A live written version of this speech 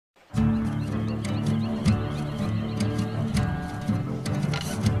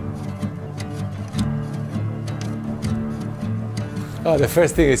Oh, the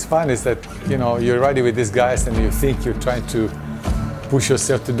first thing is fun is that, you know, you're riding with these guys and you think you're trying to push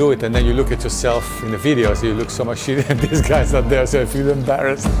yourself to do it, and then you look at yourself in the videos, you look so much shitty and these guys are there, so I feel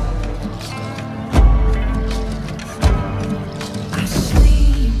embarrassed.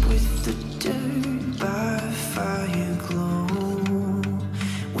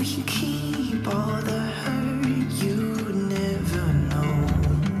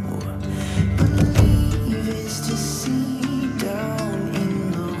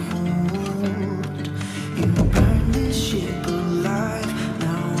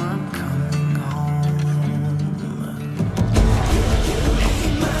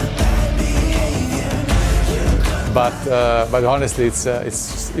 But honestly,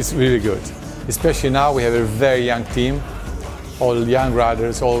 it's really good. Especially now we have a very young team, all young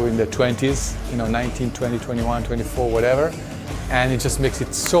riders, all in their 20s, you know, 19, 20, 21, 24, whatever. And it just makes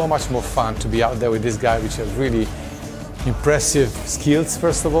it so much more fun to be out there with this guy, which has really impressive skills,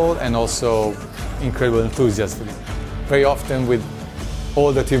 first of all, and also incredible enthusiasm. Very often with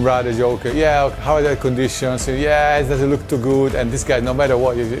all the team riders, you okay, yeah, how are the conditions? Yeah, it doesn't look too good. And this guy, no matter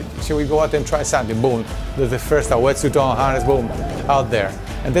what, shall we go out and try something? Boom, the first wetsuit on, harness, boom, out there.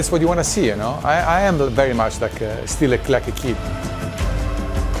 And that's what you want to see, you know. I am very much like still like a kid.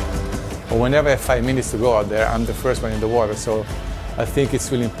 But whenever I have 5 minutes to go out there, I'm the first one in the water. So I think it's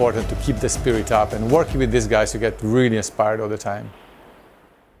really important to keep the spirit up, and working with these guys, you get really inspired all the time.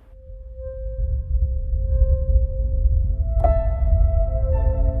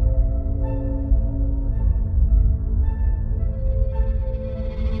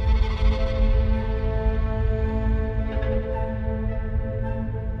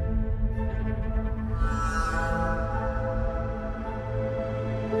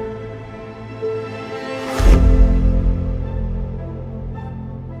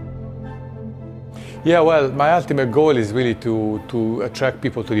 Yeah, well, my ultimate goal is really to attract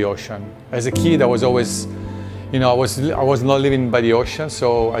people to the ocean. As a kid, I was always, you know, I was not living by the ocean,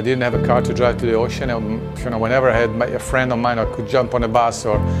 so I didn't have a car to drive to the ocean. And, you know, whenever I had a friend of mine, I could jump on a bus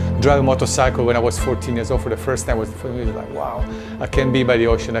or drive a motorcycle. When I was 14 years old for the first time, for me, it was like, wow, I can be by the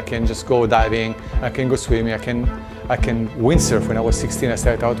ocean. I can just go diving. I can go swimming. I can windsurf. When I was 16, I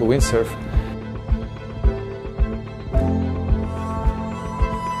started out to windsurf.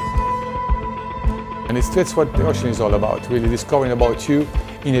 And that's what the ocean is all about, really discovering about you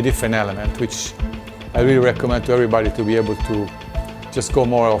in a different element, which I really recommend to everybody to be able to just go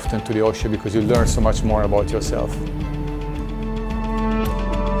more often to the ocean, because you learn so much more about yourself.